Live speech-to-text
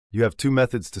You have two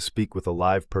methods to speak with a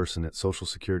live person at Social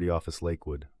Security Office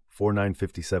Lakewood: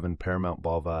 4957 Paramount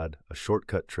Blvd, a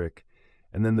shortcut trick,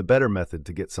 and then the better method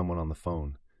to get someone on the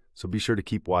phone, so be sure to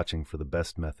keep watching for the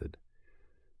best method.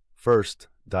 First,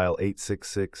 dial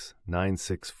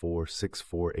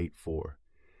 866-964-6484.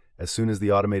 As soon as the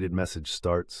automated message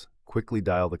starts, quickly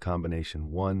dial the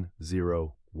combination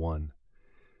 101.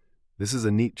 This is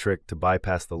a neat trick to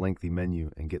bypass the lengthy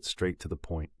menu and get straight to the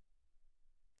point.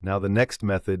 Now the next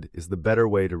method is the better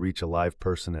way to reach a live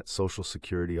person at Social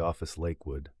Security Office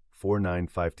Lakewood,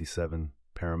 4957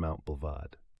 Paramount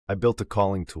Blvd. I built a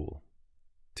calling tool.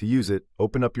 To use it,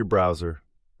 open up your browser,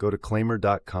 go to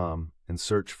Claimyr.com, and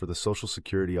search for the Social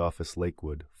Security Office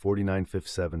Lakewood,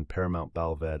 4957 Paramount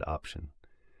Blvd option.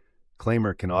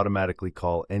 Claimyr can automatically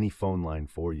call any phone line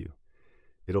for you.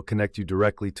 It'll connect you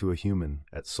directly to a human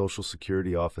at Social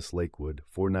Security Office Lakewood,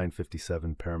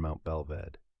 4957 Paramount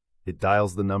Blvd. It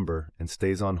dials the number and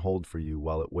stays on hold for you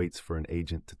while it waits for an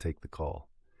agent to take the call.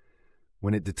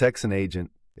 When it detects an agent,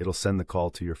 it'll send the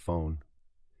call to your phone.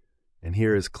 And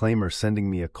here is Claimyr sending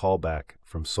me a callback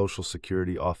from Social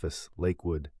Security Office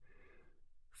Lakewood,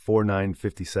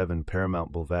 4957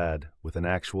 Paramount Blvd, with an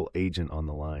actual agent on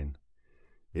the line.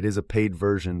 It is a paid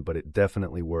version, but it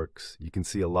definitely works. You can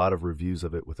see a lot of reviews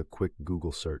of it with a quick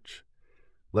Google search.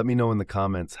 Let me know in the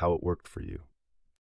comments how it worked for you.